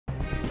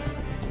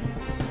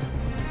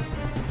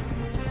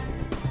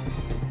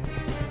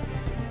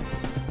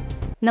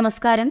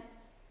നമസ്കാരം.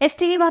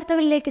 STV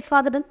വാർത്തകളിലേക്ക്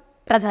സ്വാഗതം.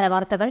 പ്രധാന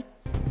വാർത്തകൾ.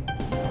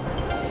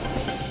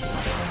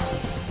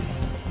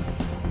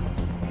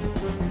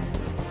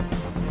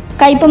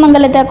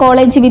 കൈപ്പമംഗലത്ത്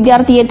കോളേജ്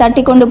വിദ്യാർത്ഥിയെ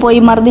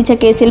തട്ടിക്കൊണ്ടുപോയി മർദ്ദിച്ച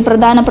കേസിൽ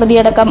പ്രധാന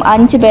പ്രതിയടക്കം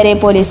 5 പേരെ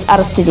പോലീസ്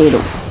അറസ്റ്റ്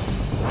ചെയ്തു.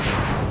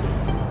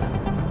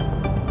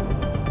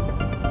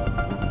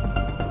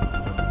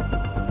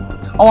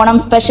 ഓണം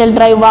സ്പെഷ്യൽ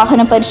ഡ്രൈവ്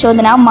വാഹന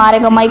പരിശോധന.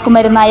 മാരക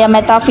മയക്കുമരുന്നായ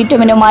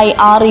മെത്താഫിറ്റമിനുമായി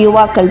 6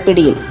 യുവാക്കൾ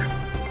പിടിയിൽ.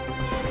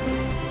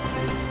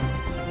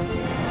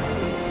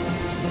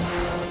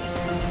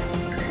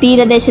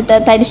 തീരദേശത്ത്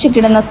തരിശു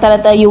കിടന്ന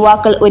സ്ഥലത്ത്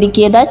യുവാക്കൾ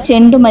ഒരുക്കിയത്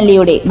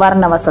ചെണ്ടുമല്ലിയുടെ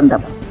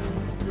വർണ്ണവസന്തം.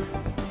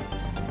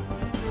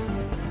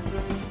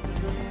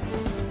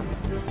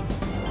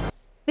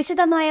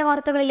 വിശദമായ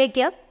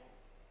വാർത്തകളിലേക്ക്.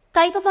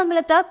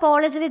 കൈപ്പമംഗലത്ത്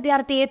കോളേജ്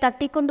വിദ്യാർത്ഥിയെ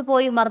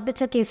തട്ടിക്കൊണ്ടുപോയി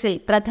മർദ്ദിച്ച കേസിൽ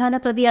പ്രധാന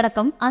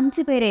പ്രതിയടക്കം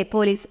 5 പേരെ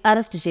പോലീസ്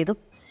അറസ്റ്റ് ചെയ്തു.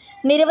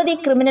 നിരവധി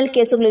ക്രിമിനൽ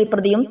കേസുകളിൽ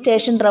പ്രതിയും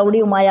സ്റ്റേഷൻ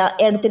റൌഡിയുമായ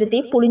എടത്തുരുത്തി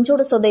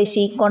പുളിഞ്ചോട്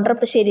സ്വദേശി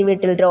കൊണ്ട്രപ്പശ്ശേരി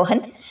വീട്ടിൽ രോഹൻ,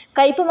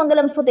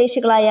 കൈപ്പമംഗലം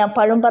സ്വദേശികളായ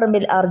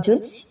പഴുംപറമ്പിൽ അർജുൻ,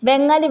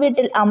 വെങ്ങാലി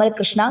വീട്ടിൽ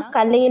അമൽകൃഷ്ണ,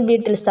 കല്ലയിൽ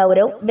വീട്ടിൽ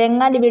സൗരവ്,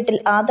 വെങ്ങാലി വീട്ടിൽ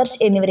ആദർശ്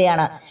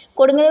എന്നിവരെയാണ്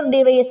കൊടുങ്ങല്ലൂർ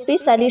ഡിവൈഎസ്പി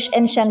സലീഷ്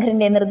എൻ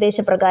ശങ്കറിന്റെ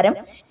നിർദ്ദേശപ്രകാരം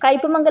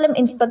Kaipamangalam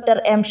inspector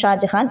M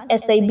Shah Jahan,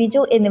 SI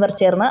Biju എന്നിവർ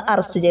ചേർന്ന്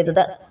അറസ്റ്റ്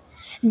ചെയ്തത്.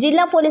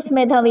 ജില്ലാ പോലീസ്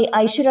മേധാവി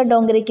ഐശ്വര്യ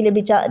ഡോങ്കരയ്ക്ക്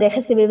ലഭിച്ച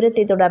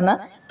രഹസ്യവിവരത്തെ തുടർന്ന്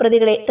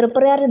പ്രതികളെ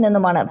തൃപ്രയാറിൽ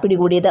നിന്നുമാണ്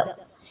പിടികൂടിയത്.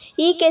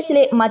 ഈ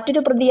കേസിലെ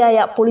മറ്റൊരു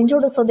പ്രതിയായ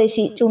പുളിഞ്ചോട്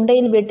സ്വദേശി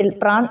ചുണ്ടയിൽ വീട്ടിൽ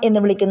പ്രാൺ എന്ന്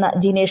വിളിക്കുന്ന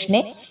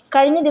ജിനേഷിനെ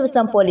കഴിഞ്ഞ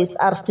ദിവസം പോലീസ്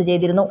അറസ്റ്റ്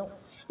ചെയ്തിരുന്നു.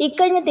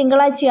 ഇക്കഴിഞ്ഞ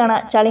തിങ്കളാഴ്ചയാണ്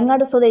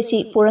ചളിങ്ങാട് സ്വദേശി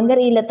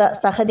പുഴങ്കരയിലെത്ത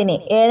സഹദിനെ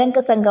 7-അംഗ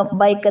സംഘം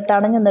ബൈക്ക്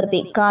തടഞ്ഞു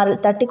നിർത്തി കാറിൽ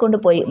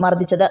തട്ടിക്കൊണ്ടുപോയി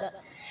മർദ്ദിച്ചത്.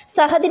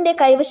 സഹദിന്റെ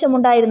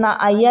കൈവശമുണ്ടായിരുന്ന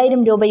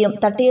 5000 രൂപയും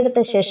തട്ടിയെടുത്ത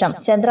ശേഷം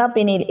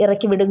ചന്ദ്രാപ്പേനയിൽ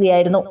ഇറക്കി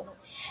വിടുകയായിരുന്നു.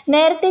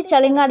 നേരത്തെ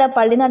ചളിങ്ങാട്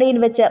പള്ളിനടയിൽ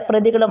വെച്ച്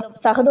പ്രതികളും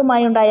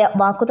സഹദുമായുണ്ടായ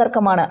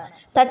വാക്കുതർക്കമാണ്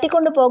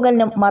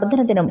തട്ടിക്കൊണ്ടുപോകലിനും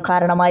മർദ്ദനത്തിനും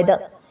കാരണമായത്.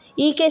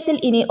 ഈ കേസിൽ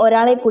ഇനി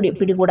ഒരാളെ കൂടി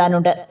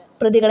പിടികൂടാനുണ്ട്.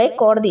 പ്രതികളെ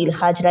കോടതിയിൽ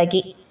ഹാജരാക്കി.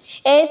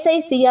 ASI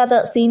Siyad,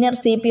 senior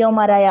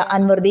CPOമാരായ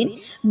Anwaruddin,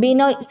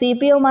 Binoy,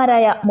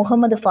 CPOമാരായ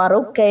Muhammad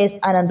Farooq, KS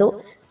Ananthu,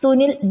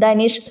 Sunil,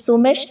 Dhaneesh,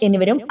 Sumesh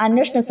എന്നിവരും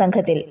അന്വേഷണ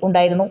സംഘത്തിൽ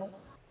ഉണ്ടായിരുന്നു.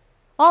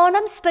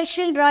 ഓണം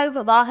സ്പെഷ്യൽ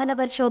ഡ്രൈവ് വാഹന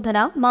പരിശോധന.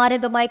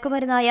 മാരക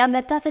മയക്കുമരുന്നായ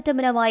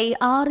മെത്താഫെറ്റമിനുമായി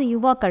 6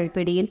 യുവാക്കൾ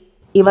പിടിയിൽ.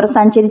 ഇവർ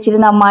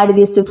സഞ്ചരിച്ചിരുന്ന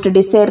മാരുതി സ്വിഫ്റ്റ്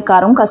ഡിസയർ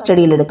കാറും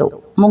കസ്റ്റഡിയിലെടുത്തു.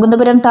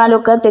 മുകുന്ദപുരം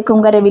താലൂക്ക്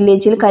തെക്കുംകര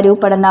വില്ലേജിൽ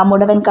കരൂപ്പടന്ന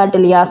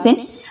മുടവൻകാട്ടിൽ യാസിൻ,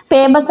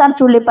 പേബസാർ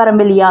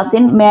ചുള്ളിപ്പറമ്പിൽ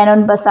യാസിൻ,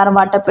 മേനോൻ ബസാർ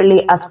വാട്ടപ്പള്ളി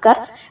അസ്കർ,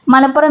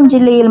 മലപ്പുറം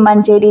ജില്ലയിൽ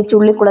മഞ്ചേരി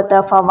ചുള്ളിക്കുളത്ത്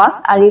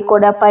ഫവാസ്,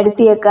 അഴീക്കോട്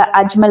പഴുത്തിയേക്ക്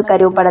അജ്മൽ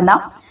കരൂപ്പടന്ന,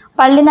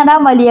 പള്ളിനട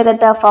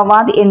വലിയകത്ത്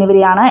ഫവാദ്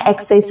എന്നിവരെയാണ്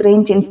എക്സൈസ്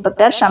റേഞ്ച്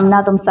ഇൻസ്പെക്ടർ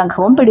ഷംനാദും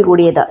സംഘവും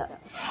പിടികൂടിയത്.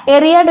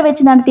 എറിയാട്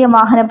വെച്ച് നടത്തിയ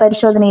വാഹന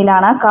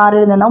പരിശോധനയിലാണ്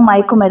കാറിൽ നിന്നും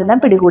മയക്കുമരുന്ന്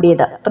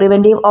പിടികൂടിയത്.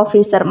 Preventive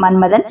officer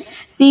Manmadhan,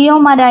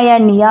 COമാരായ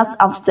Niyas,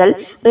 Afsal,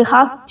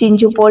 Rihas,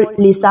 ചിഞ്ചുപോൾ,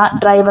 Lisa,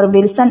 driver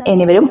Wilson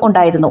എന്നിവരും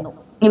ഉണ്ടായിരുന്നു.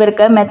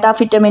 ഇവർക്ക്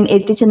മെത്താഫിറ്റമിൻ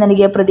എത്തിച്ചു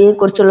നൽകിയ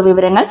പ്രതിയെക്കുറിച്ചുള്ള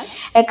വിവരങ്ങൾ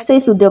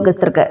എക്സൈസ്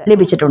ഉദ്യോഗസ്ഥർക്ക്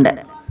ലഭിച്ചിട്ടുണ്ട്.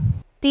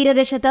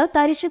 തീരദേശത്ത്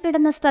തരിശു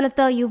കിടന്ന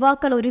സ്ഥലത്ത്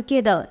യുവാക്കൾ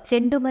ഒരുക്കിയത്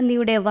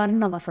ചെണ്ടുമല്ലിയുടെ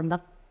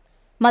വർണ്ണവസന്തം.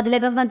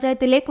 മതിലകം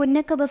പഞ്ചായത്തിലെ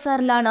കുന്നക്ക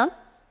ബസാറിലാണ്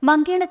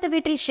മങ്കേണത്ത്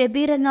വീട്ടിൽ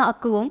ഷെബീർ എന്ന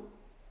അക്കുവും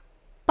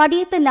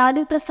പടിയത്ത്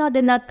ലാലു പ്രസാദ്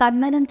എന്ന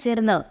കണ്ണനും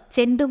ചേർന്ന്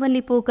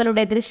ചെണ്ടുമല്ലി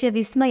പൂക്കളുടെ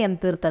ദൃശ്യവിസ്മയം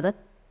തീർത്തത്.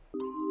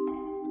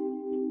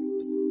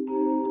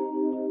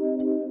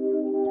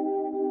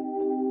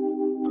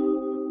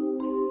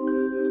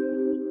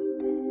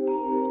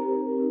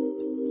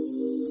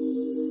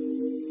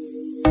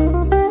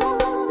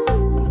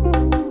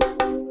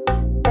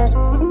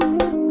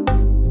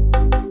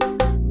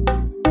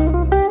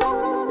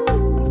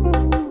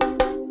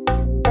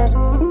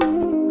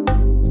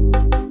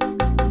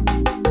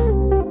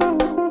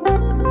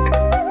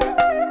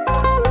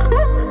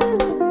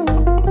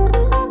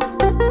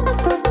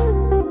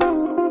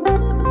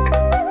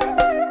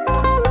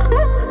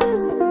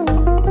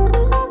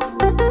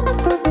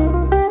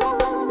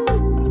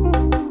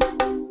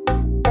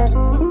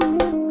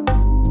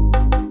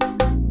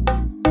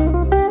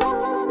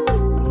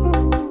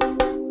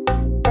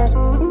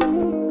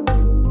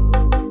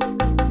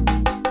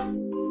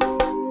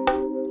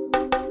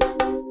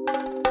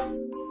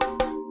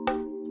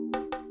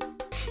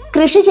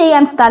 കൃഷി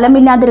ചെയ്യാൻ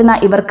സ്ഥലമില്ലാതിരുന്ന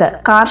ഇവർക്ക്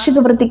കാർഷിക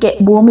വൃത്തിക്ക്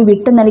ഭൂമി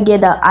വിട്ടു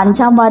നൽകിയത്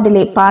 5-ാം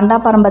വാർഡിലെ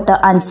പാണ്ടാപ്പറമ്പത്ത്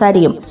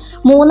അൻസാരിയും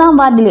 3-ാം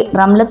വാർഡിലെ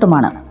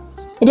റംലത്തുമാണ്.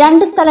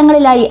 2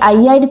 സ്ഥലങ്ങളിലായി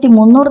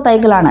 5300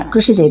 തൈകളാണ്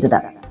കൃഷി ചെയ്തത്.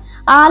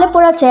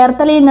 ആലപ്പുഴ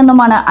ചേർത്തലയിൽ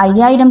നിന്നുമാണ്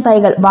 5000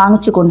 തൈകൾ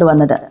വാങ്ങിച്ചു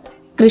കൊണ്ടുവന്നത്.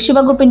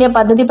 കൃഷിവകുപ്പിന്റെ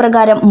പദ്ധതി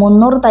പ്രകാരം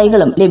 300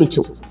 തൈകളും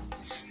ലഭിച്ചു.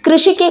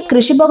 കൃഷിക്ക്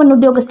കൃഷിഭവൻ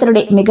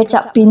ഉദ്യോഗസ്ഥരുടെ മികച്ച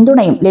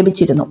പിന്തുണയും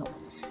ലഭിച്ചിരുന്നു.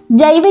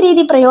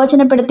 ജൈവരീതി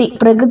പ്രയോജനപ്പെടുത്തി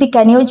പ്രകൃതിക്ക്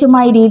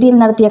അനുയോജ്യമായ രീതിയിൽ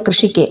നടത്തിയ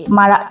കൃഷിക്ക്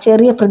മഴ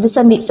ചെറിയ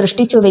പ്രതിസന്ധി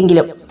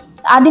സൃഷ്ടിച്ചുവെങ്കിലും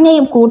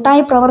അതിനെയും കൂട്ടായ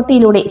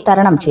പ്രവൃത്തിയിലൂടെ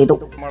തരണം ചെയ്തു.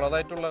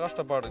 മഴതായിട്ടുള്ള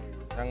കഷ്ടപ്പാട്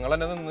ഞങ്ങൾ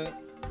തന്നെ നിന്ന്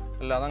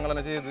എല്ലാം ഞങ്ങൾ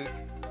തന്നെ ചെയ്ത്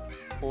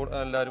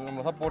എല്ലാവരും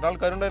നമ്മൾ സപ്പോർട്ട്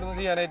ആൾക്കാരുണ്ടായിരുന്നു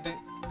ചെയ്യാനായിട്ട്.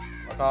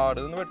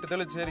 കാട് നിന്ന് വെട്ടി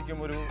തെളിച്ചായിരിക്കും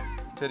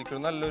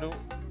ശരിക്കും നല്ലൊരു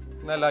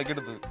നെല്ലാക്കി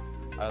എടുത്തത്.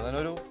 അത് തന്നെ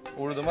ഒരു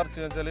ഉഴുത് മറിച്ച്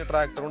വെച്ചാൽ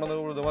ട്രാക്ടർ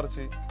കൊണ്ടുവന്ന് ഉഴുത്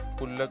മറിച്ച്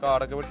പുല്ല്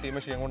കാടൊക്കെ വെട്ടി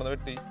മെഷീൻ കൊണ്ടുവന്ന്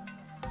വെട്ടി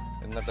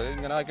എന്നിട്ട്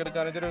ഇങ്ങനെ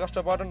ആക്കിയെടുക്കാനായിട്ട് ഒരു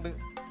കഷ്ടപ്പാടുണ്ട്.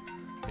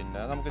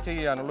 പിന്നെ നമുക്ക്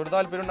ചെയ്യാനുള്ളൊരു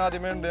താല്പര്യം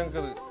ആദ്യമേ ഉണ്ട്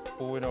ഞങ്ങൾക്കത്.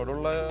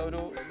 പൂവിനോടുള്ള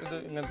ഒരു ഇത്,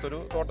 ഇങ്ങനത്തെ ഒരു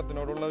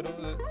തോട്ടത്തിനോടുള്ള ഒരു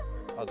ഇത്,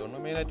 അതുകൊണ്ട്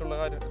മെയിനായിട്ടുള്ള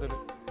കാര്യം ഇതിൽ.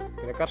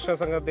 പിന്നെ കർഷക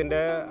സംഘത്തിൻ്റെ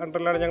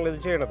അണ്ടറിലാണ് ഞങ്ങൾ ഇത്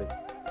ചെയ്യണത്.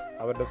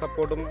 അവരുടെ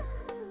സപ്പോർട്ടും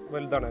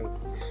വലുതാണ്.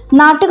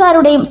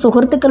 നാട്ടുകാരുടെയും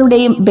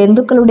സുഹൃത്തുക്കളുടെയും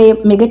ബന്ധുക്കളുടെയും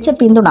മികച്ച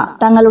പിന്തുണ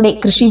തങ്ങളുടെ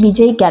കൃഷി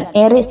വിജയിക്കാൻ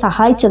ഏറെ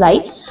സഹായിച്ചതായി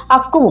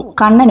അക്കുവും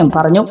കണ്ണനും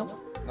പറഞ്ഞു.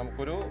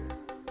 നമുക്കൊരു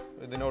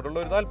ഇതിനോടുള്ള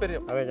ഒരു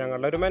താല്പര്യം, അതെ,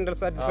 ഞങ്ങളുടെ ഒരു മെന്റൽ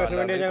സാറ്റിസ്ഫാക്ഷൻ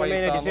വേണ്ടി ഞങ്ങൾ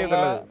മെയിനായിട്ട്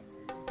ചെയ്തിട്ടുള്ളത്.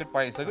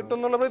 പൈസ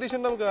കിട്ടുന്നുള്ള പ്രതീക്ഷ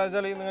നമുക്ക്.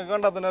 വെച്ചാൽ നിങ്ങൾക്ക്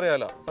കണ്ടാൽ തന്നെ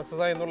അറിയാലോ,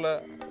 സക്സസ് ആയി എന്നുള്ള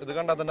ഇത്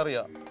കണ്ടാൽ തന്നെ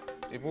അറിയാം.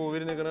 ഈ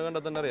പൂവിൽ നിൽക്കുന്നത്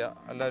കണ്ടാൽ തന്നെ അറിയാം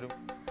എല്ലാവരും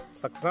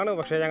സക്സസ് ആണ്.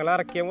 പക്ഷേ ഞങ്ങൾ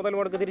ഇറക്കിയ മുതൽ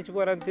മുടക്ക് തിരിച്ചു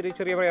പോരാൻ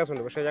ചെറിയ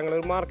പ്രയാസമുണ്ട്. പക്ഷേ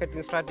ഞങ്ങളൊരു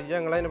മാർക്കറ്റിംഗ് സ്ട്രാറ്റജി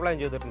ഞങ്ങൾ അതിന് പ്ലാൻ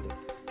ചെയ്തിട്ടുണ്ട്.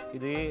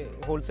 ഇത്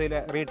ഹോൾസെയിൽ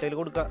റീറ്റെയിൽ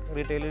കൊടുക്കുക,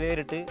 റീറ്റെയിൽ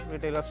നേരിട്ട്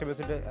റീറ്റെയിൽ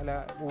കസ്റ്റമേഴ്സിൻ്റെ അല്ല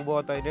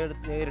ഉപഭോക്താവിൻ്റെ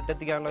നേരിട്ട്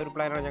എത്തിക്കാനുള്ള ഒരു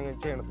പ്ലാനാണ് ഞങ്ങൾ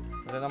ചെയ്യണത്.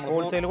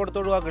 ഹോൾസെയിൽ കൊടുത്ത്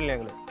ഒഴിവാക്കില്ല.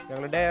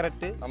 ഞങ്ങൾ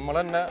ഡയറക്റ്റ് നമ്മൾ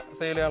തന്നെ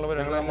സെയിൽ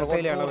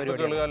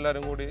ചെയ്യാനുള്ള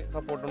എല്ലാവരും കൂടി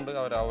സപ്പോർട്ടുണ്ട്.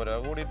 അവരെ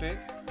കൂടിയിട്ട്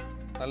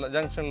നല്ല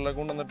ജംഗ്ഷനിലൊക്കെ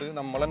കൊണ്ടുവന്നിട്ട്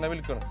നമ്മൾ തന്നെ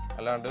വിൽക്കണം.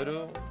 അല്ലാണ്ട് ഒരു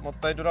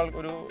മൊത്തമായിട്ട് ഒരാൾക്ക്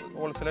ഒരു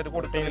ഹോൾസെയിലായിട്ട്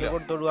കൊടുക്കില്ല.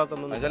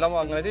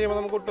 അങ്ങനെ ചെയ്യുമ്പോൾ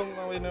നമുക്ക് ഒട്ടും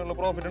ഇതിനുള്ള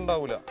പ്രോഫിറ്റ്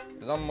ഉണ്ടാവില്ല.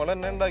 ഇത് നമ്മൾ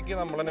തന്നെ ഉണ്ടാക്കി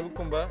നമ്മൾ തന്നെ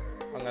വിൽക്കുമ്പോൾ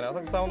അങ്ങനെ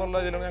സക്സസ്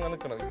ആവുന്നുള്ള ഇതിലാണ് ഞങ്ങൾ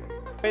നിൽക്കുന്നത്.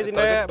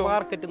 ഇതിന്റെ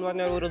മാർക്കറ്റ് എന്ന്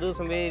പറഞ്ഞാൽ ഒരു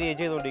ദിവസം വേരിയ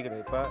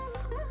ചെയ്തുകൊണ്ടിരിക്കുന്നത്. ഇപ്പൊ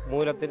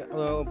മൂലത്തിന്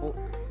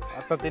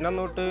അത്തത്തിന്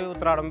അന്നോട്ട്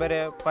ഉത്രാടം വരെ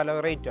പല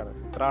റേറ്റാണ്.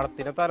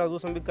 ഉത്രാടത്തിന് തലേ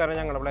ദിവസം വിൽക്കാനാണ്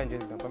ഞങ്ങൾ പ്ലാൻ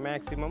ചെയ്തിട്ടുണ്ട്. അപ്പൊ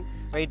മാക്സിമം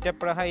റേറ്റ്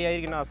എപ്പോഴും ഹൈ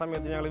ആയിരിക്കണം. ആ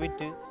സമയത്ത് ഞങ്ങൾ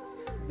വിറ്റ്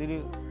ഇതിൽ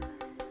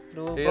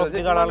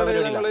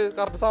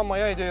കറക്റ്റ്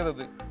സമയമായി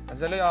ചെയ്തത്.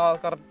 എന്നുവെച്ചാൽ ആ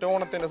കറക്റ്റ്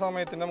ഓണത്തിന്റെ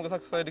സമയത്തിന് നമുക്ക്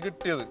സക്സസ് ആയിട്ട്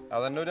കിട്ടിയത്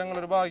അതന്നെ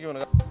ഞങ്ങളൊരു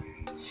ഭാഗ്യമാണ്.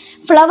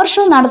 ഫ്ലവർ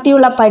ഷോ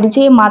നടത്തിയുള്ള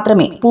പരിചയം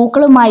മാത്രമേ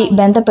പൂക്കളുമായി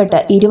ബന്ധപ്പെട്ട്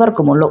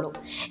ഇരുവർക്കുമുള്ളൂ.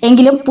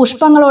 എങ്കിലും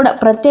പുഷ്പങ്ങളോട്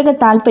പ്രത്യേക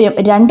താല്പര്യം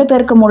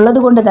രണ്ടുപേർക്കും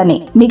ഉള്ളതുകൊണ്ട് തന്നെ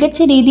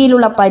മികച്ച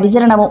രീതിയിലുള്ള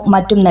പരിചരണവും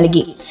മറ്റും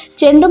നൽകി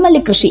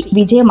ചെണ്ടുമല്ലി കൃഷി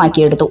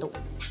വിജയമാക്കിയെടുത്തു.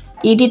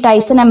 ഇ.ടി.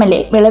 Tyson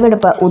MLA.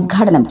 വിളവെടുപ്പ്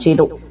ഉദ്ഘാടനം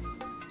ചെയ്തു.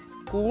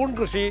 കൂൺ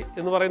കൃഷി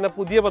എന്ന് പറയുന്ന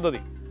പുതിയ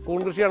പദ്ധതി, കൂൺ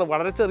കൃഷിയാണ്.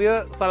 വളരെ ചെറിയ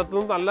സ്ഥലത്തു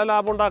നിന്ന് നല്ല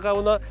ലാഭം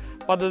ഉണ്ടാക്കാവുന്ന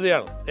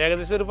പദ്ധതിയാണ്.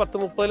 ഏകദേശം ഒരു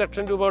 10-30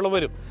 ലക്ഷം രൂപയോളം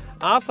വരും.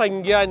 ആ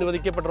സംഖ്യ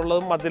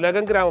അനുവദിക്കപ്പെട്ടുള്ളത്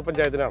മതിലകം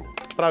ഗ്രാമപഞ്ചായത്തിനാണ്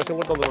പ്രാവശ്യം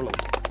കൊണ്ടുവന്നുള്ളത്.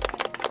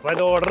 അപ്പോൾ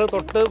അതിൻ്റെ ഓർഡർ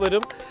തൊട്ട്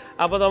വരും.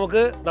 അപ്പോൾ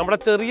നമുക്ക് നമ്മുടെ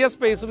ചെറിയ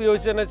സ്പേസ്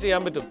ഉപയോഗിച്ച് തന്നെ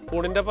ചെയ്യാൻ പറ്റും.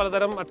 കൂണിൻ്റെ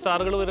പലതരം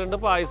അച്ചാറുകൾ വരുന്നുണ്ട്,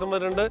 പായസം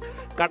വരുന്നുണ്ട്,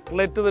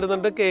 കട്ട്ലറ്റ്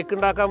വരുന്നുണ്ട്, കേക്ക്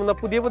ഉണ്ടാക്കാവുന്ന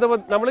പുതിയ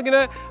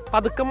നമ്മളിങ്ങനെ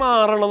പതുക്കെ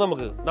മാറണം.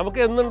 നമുക്ക്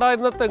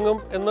എന്നുണ്ടായിരുന്ന തെങ്ങും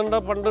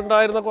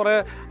പണ്ടുണ്ടായിരുന്ന കുറേ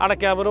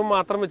അടയ്ക്കാമരവും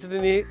മാത്രം വെച്ചിട്ട്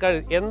ഇനി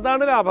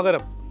എന്താണ്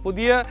ലാഭകരം?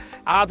 പുതിയ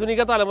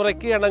ആധുനിക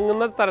തലമുറയ്ക്ക്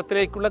ഇണങ്ങുന്ന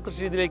തരത്തിലേക്കുള്ള കൃഷി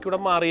രീതിയിലേക്കൂടെ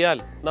മാറിയാൽ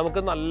നമുക്ക്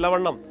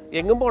നല്ലവണ്ണം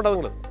എങ്ങും പോകണ്ട,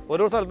 നിങ്ങൾ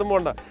ഓരോ സ്ഥലത്തും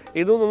പോകണ്ട,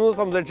 ഇതൊന്ന്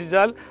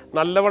സംരക്ഷിച്ചാൽ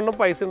നല്ലവണ്ണം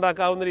പൈസ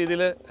ഉണ്ടാക്കാവുന്ന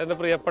രീതിയിൽ എൻ്റെ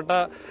പ്രിയപ്പെട്ട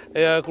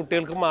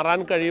കുട്ടികൾക്ക് മാറാൻ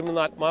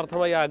കഴിയുമെന്ന്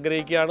ആത്മാർത്ഥമായി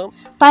ആഗ്രഹിക്കുകയാണ്.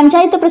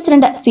 പഞ്ചായത്ത്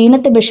പ്രസിഡന്റ്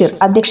സീനത്ത് ബഷീർ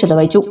അധ്യക്ഷത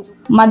വഹിച്ചു.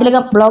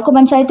 Mathilakam block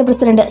panchayat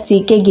president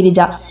C.K.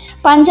 Girija,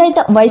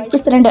 panchayat vice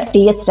president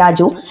T.S.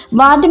 Raju,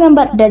 ward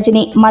member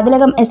Rajani,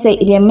 Mathilakam SI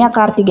Ramya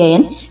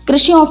Karthikeyan,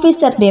 കൃഷി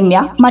ഓഫീസർ രമ്യ,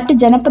 മറ്റ്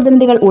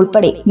ജനപ്രതിനിധികൾ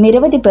ഉൾപ്പെടെ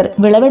നിരവധി പേർ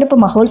വിളവെടുപ്പ്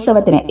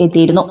മഹോത്സവത്തിന്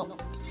എത്തിയിരുന്നു.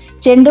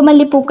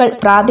 ചെണ്ടുമല്ലിപ്പൂക്കൾ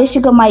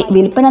പ്രാദേശികമായി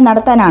വിൽപ്പന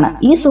നടത്താനാണ്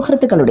ഈ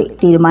സുഹൃത്തുക്കളുടെ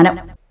തീരുമാനം.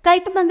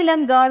 Kaipamangalam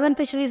government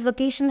fisheries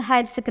vocational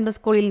higher secondary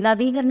സ്കൂളിൽ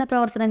നവീകരണ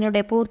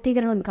പ്രവർത്തനങ്ങളുടെ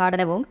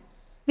പൂർത്തീകരണോദ്ഘാടനവും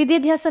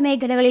വിദ്യാഭ്യാസ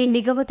മേഖലകളിൽ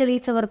മികവ്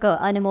തെളിയിച്ചവർക്ക്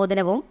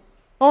അനുമോദനവും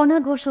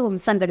ഓണാഘോഷവും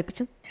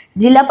സംഘടിപ്പിച്ചു.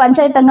 ജില്ലാ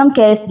പഞ്ചായത്ത് അംഗം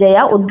K.S. ജയ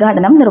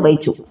ഉദ്ഘാടനം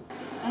നിർവഹിച്ചു.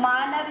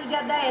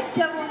 മാനവികത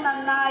ഏറ്റവും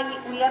നന്നായി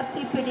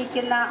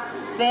ഉയർത്തിപ്പിടിക്കുന്ന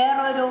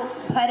വേറൊരു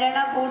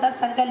ഭരണകൂട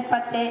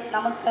സങ്കല്പത്തെ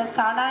നമുക്ക്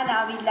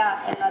കാണാനാവില്ല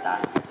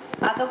എന്നതാണ്.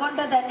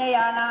 അതുകൊണ്ട്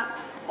തന്നെയാണ്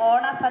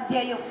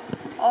ഓണസദ്യയും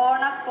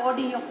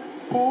ഓണക്കോടിയും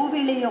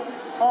പൂവിളിയും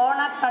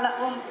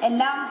ഓണക്കളവും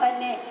എല്ലാം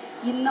തന്നെ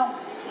ഇന്നും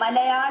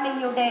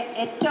മലയാളിയുടെ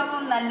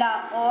ഏറ്റവും നല്ല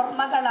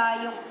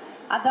ഓർമ്മകളായും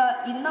അത്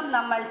ഇന്നും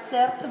നമ്മൾ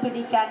ചേർത്ത്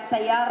പിടിക്കാൻ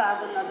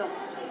തയ്യാറാകുന്നതും.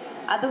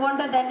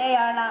 അതുകൊണ്ട്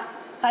തന്നെയാണ്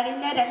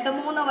കഴിഞ്ഞ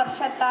 2-3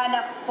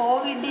 വർഷക്കാലം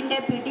കോവിഡിൻ്റെ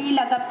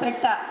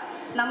പിടിയിലകപ്പെട്ട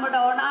നമ്മുടെ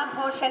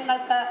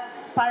ഓണാഘോഷങ്ങൾക്ക്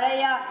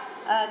പഴയ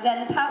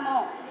ഗന്ധമോ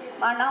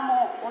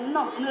മണമോ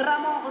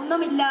നിറമോ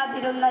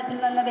ഒന്നുമില്ലാതിരുന്നതിൽ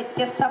നിന്ന്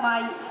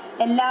വ്യത്യസ്തമായി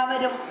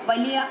എല്ലാവരും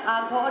വലിയ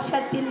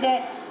ആഘോഷത്തിൻ്റെ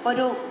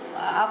ഒരു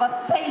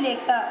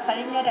അവസ്ഥയിലേക്ക്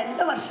കഴിഞ്ഞ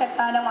 2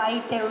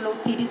 വർഷക്കാലമായിട്ടേ ഉള്ളൂ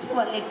തിരിച്ചു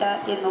വന്നിട്ട്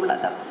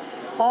എന്നുള്ളത്.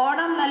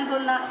 ഓണം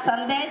നൽകുന്ന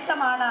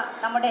സന്ദേശമാണ്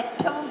നമ്മുടെ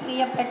ഏറ്റവും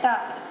പ്രിയപ്പെട്ട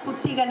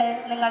കുട്ടികളെ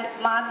നിങ്ങൾ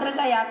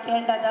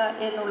മാതൃകയാക്കേണ്ടത്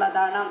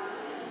എന്നുള്ളതാണ്.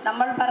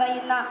 നമ്മൾ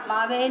പറയുന്ന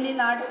മാവേലി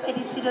നാട്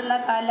ഭരിച്ചിരുന്ന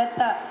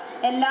കാലത്ത്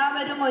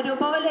എല്ലാവരും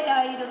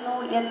ഒരുപോലെയായിരുന്നു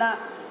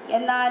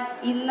എന്നാൽ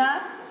ഇന്ന്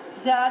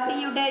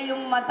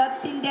ജാതിയുടെയും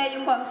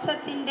മതത്തിൻ്റെയും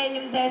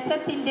വംശത്തിൻ്റെയും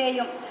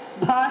ദേശത്തിൻ്റെയും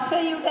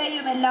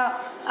ഭാഷയുടെയും എല്ലാം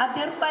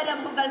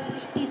അതിർവരമ്പുകൾ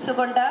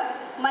സൃഷ്ടിച്ചുകൊണ്ട്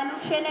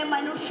മനുഷ്യനെ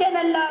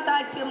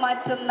മനുഷ്യനല്ലാതാക്കി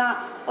മാറ്റുന്ന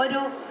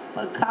ഒരു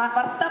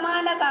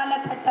വർത്തമാന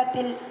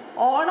കാലഘട്ടത്തിൽ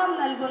ഓണം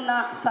നൽകുന്ന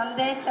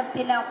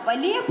സന്ദേശത്തിന്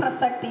വലിയ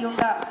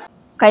പ്രസക്തിയുണ്ട്.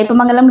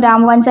 കൈപ്പമംഗലം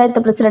ഗ്രാമപഞ്ചായത്ത്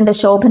പ്രസിഡന്റ്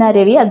ശോഭന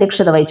രവി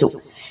അധ്യക്ഷത വഹിച്ചു.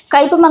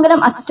 Kaipamangalam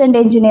assistant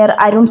engineer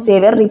Arun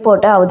Xavier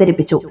report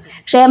അവതരിപ്പിച്ചു.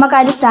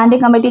 ക്ഷേമകാര്യ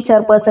standing committee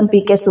chairperson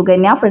P.K.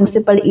 Sukanya,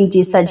 principal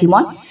E.G.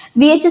 Sajimon,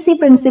 VHC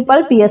principal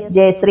P.S.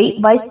 Jayashree,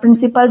 vice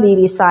principal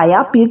V.V.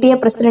 സായ, PTA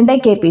president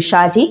K.P.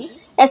 Shaji,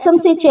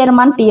 SMC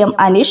chairman TM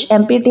Aneesh,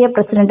 MPTA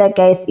president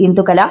KS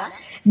Indukala,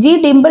 G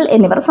Dimple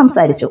എന്നിവർ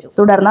സംസാരിച്ചു.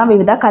 തുടർന്ന്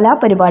വിവിധ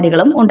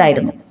കലാപരിപാടികളും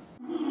ഉണ്ടായിരുന്നു.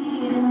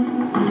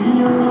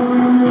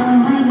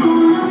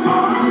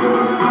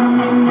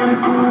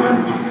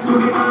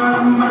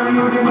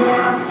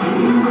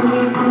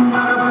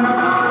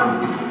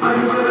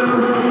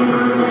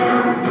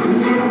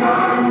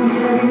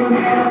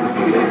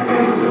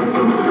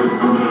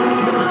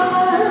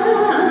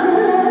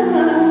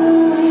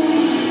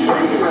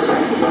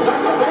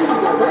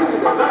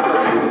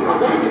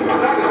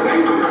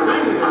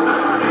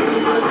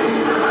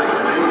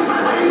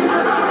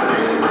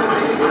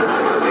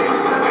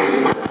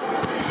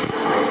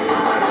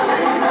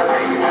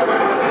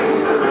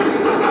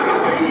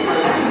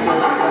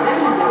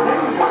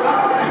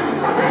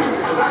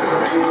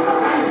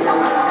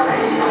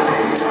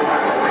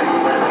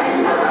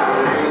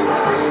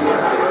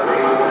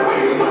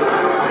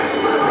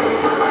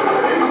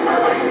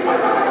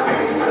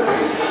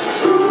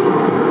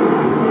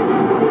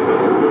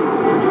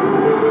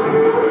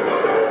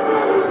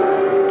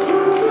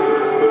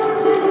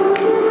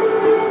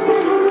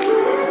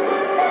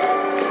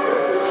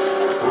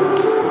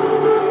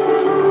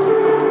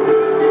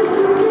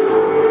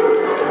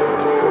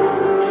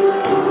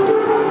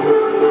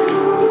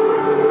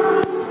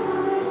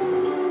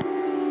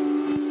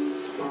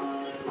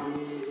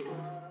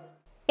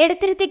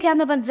 എടത്തിരുത്തി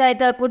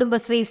ഗ്രാമപഞ്ചായത്ത്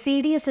കുടുംബശ്രീ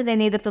CDSന്റെ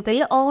നേതൃത്വത്തിൽ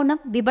ഓണം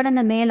വിപണന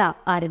മേള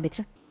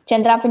ആരംഭിച്ചു.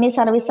 ചന്ദ്രാപിന്നി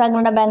സർവീസ്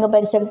സഹകരണ ബാങ്ക്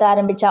പരിസരത്ത്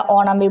ആരംഭിച്ച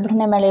ഓണം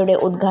വിപണന മേളയുടെ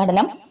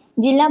ഉദ്ഘാടനം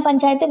ജില്ലാ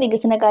പഞ്ചായത്ത്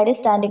വികസനകാര്യ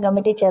standing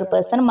committee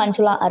chairperson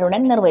Manjula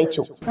Arunan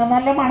നിർവഹിച്ചു.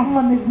 നല്ല മണം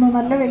വന്നിരുന്നു.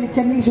 നല്ല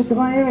വെളിച്ചെണ്ണയിൽ,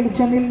 ശുദ്ധമായ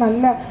വെളിച്ചെണ്ണയിൽ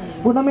നല്ല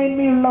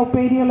ഗുണമേന്മയുള്ള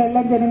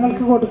ഉപ്പേരികളെല്ലാം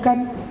ജനങ്ങൾക്ക് കൊടുക്കാൻ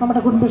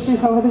നമ്മുടെ കുടുംബശ്രീ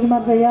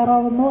സഹോദരിമാർ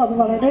തയ്യാറാവുന്നു. അത്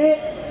വളരെ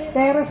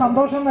ഏറെ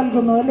സന്തോഷം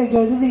നൽകുന്നു അല്ലേ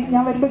ജ്യോതി?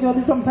 ഞാൻ വരുമ്പോൾ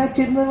ജ്യോതി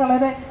സംസാരിച്ചിരുന്നത്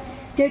വളരെ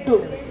കേട്ടു.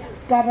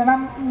 കാരണം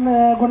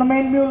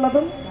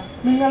ഗുണമേന്മയുള്ളതും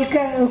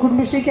നിങ്ങൾക്ക്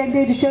കുടുംബശ്രീക്ക് അതിൻ്റെ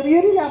ഒരു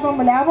ചെറിയൊരു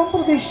ലാഭം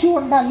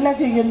പ്രതീക്ഷിച്ചുകൊണ്ടല്ല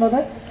ചെയ്യുന്നത്.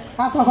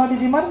 ആ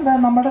സഹോദരിമാർ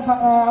നമ്മുടെ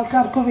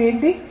ആൾക്കാർക്ക്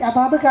വേണ്ടി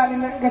അതാത്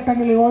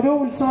കാലഘട്ടങ്ങളിൽ ഓരോ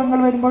ഉത്സവങ്ങൾ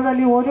വരുമ്പോഴും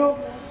അല്ലെങ്കിൽ ഓരോ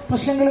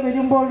പ്രശ്നങ്ങൾ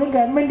വരുമ്പോഴും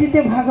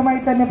ഗവൺമെൻറ്റിൻ്റെ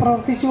ഭാഗമായി തന്നെ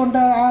പ്രവർത്തിച്ചുകൊണ്ട്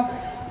ആ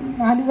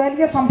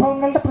ആനുകാലിക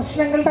സംഭവങ്ങളുടെ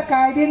പ്രശ്നങ്ങളുടെ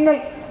കാര്യങ്ങൾ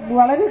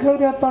വളരെ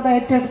ഗൗരവത്തോടെ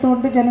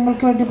ഏറ്റെടുത്തുകൊണ്ട്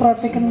ജനങ്ങൾക്ക് വേണ്ടി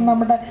പ്രവർത്തിക്കുന്ന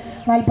നമ്മുടെ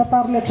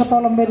 46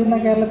 ലക്ഷത്തോളം വരുന്ന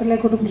കേരളത്തിലെ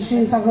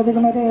കുടുംബശ്രീ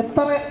സഹോദരിമാരെ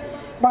എത്ര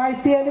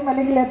വാഴ്ത്തിയാലും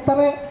അല്ലെങ്കിൽ എത്ര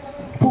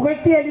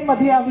പുകഴ്ത്തിയാലും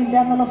മതിയാവില്ല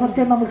എന്നുള്ള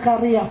സത്യം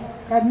നമുക്കറിയാം.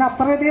 കാരണം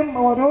അത്രയധികം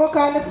ഓരോ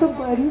കാലത്തും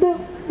എന്ത്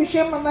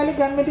വിഷയം വന്നാലും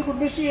ഗവൺമെൻറ്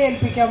കുടുംബശ്രീയെ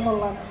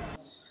ഏൽപ്പിക്കാമെന്നുള്ളതാണ്.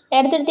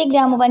 എടത്തിരുത്തി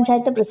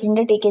ഗ്രാമപഞ്ചായത്ത്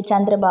പ്രസിഡന്റ് TK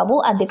ചന്ദ്രബാബു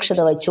അധ്യക്ഷത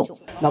വഹിച്ചു.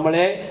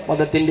 നമ്മളെ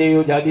മതത്തിന്റെയോ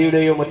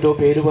ജാതിയുടെയോ മറ്റോ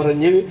പേര്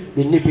പറഞ്ഞ്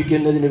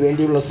ഭിന്നിപ്പിക്കുന്നതിന്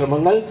വേണ്ടിയുള്ള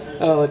ശ്രമങ്ങൾ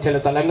ചില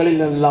തലങ്ങളിൽ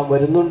നിന്നെല്ലാം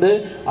വരുന്നുണ്ട്.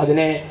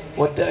 അതിനെ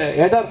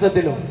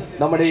യഥാർത്ഥത്തിലും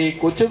നമ്മുടെ ഈ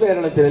കൊച്ചു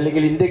കേരളത്തിൽ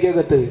അല്ലെങ്കിൽ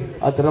ഇന്ത്യക്കകത്ത്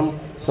അത്തരം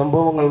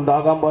സംഭവങ്ങൾ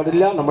ഉണ്ടാകാൻ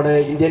പാടില്ല. നമ്മുടെ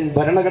ഇന്ത്യൻ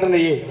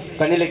ഭരണഘടനയെ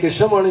കണ്ണിലെ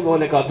കൃഷ്ണമണി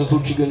പോലെ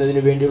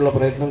കാത്തുസൂക്ഷിക്കുന്നതിന് വേണ്ടിയുള്ള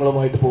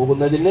പ്രയത്നങ്ങളുമായിട്ട്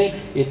പോകുന്നതിന്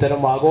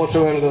ഇത്തരം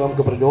ആഘോഷവേളകൾ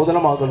നമുക്ക്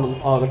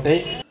പ്രചോദനമാകട്ടെ.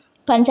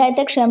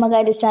 പഞ്ചായത്ത്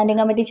ക്ഷേമകാര്യ standing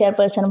committee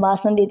chairperson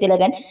Vasanthi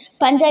Thilakan,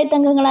 panchayat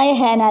അംഗങ്ങളായ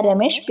Hena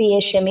Ramesh, PA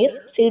Shameer,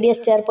 CDS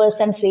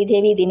chairperson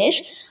Sridevi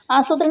Dinesh,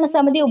 ആസൂത്രണ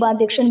സമിതി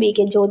ഉപാധ്യക്ഷൻ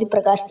VK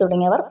ജ്യോതിപ്രകാശ്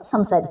തുടങ്ങിയവർ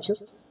സംസാരിച്ചു.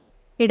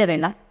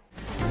 ഇടവേള.